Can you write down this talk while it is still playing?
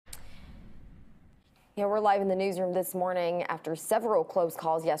Yeah, we're live in the newsroom this morning. After several close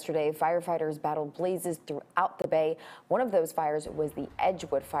calls yesterday, firefighters battled blazes throughout the bay. One of those fires was the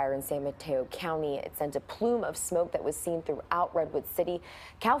Edgewood Fire in San Mateo County. It sent a plume of smoke that was seen throughout Redwood City.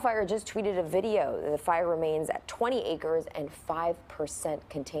 CAL FIRE just tweeted a video. The fire remains at 20 acres and 5%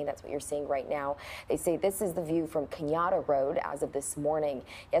 contained. That's what you're seeing right now. They say this is the view from Cañada Road as of this morning.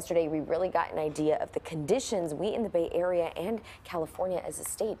 Yesterday, we really got an idea of the conditions we in the Bay Area and California as a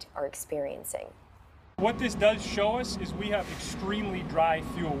state are experiencing. What this does show us is we have extremely dry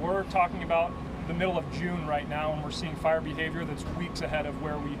fuel. We're talking about the middle of June right now, and we're seeing fire behavior that's weeks ahead of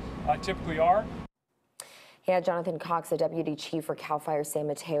where we typically are. Yeah, Jonathan Cox, the deputy chief for CAL FIRE San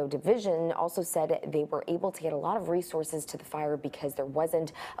Mateo Division, also said they were able to get a lot of resources to the fire because there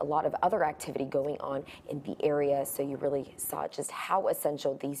wasn't a lot of other activity going on in the area. So you really saw just how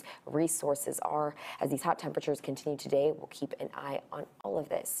essential these resources are. As these hot temperatures continue today, we'll keep an eye on all of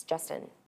this. Justin.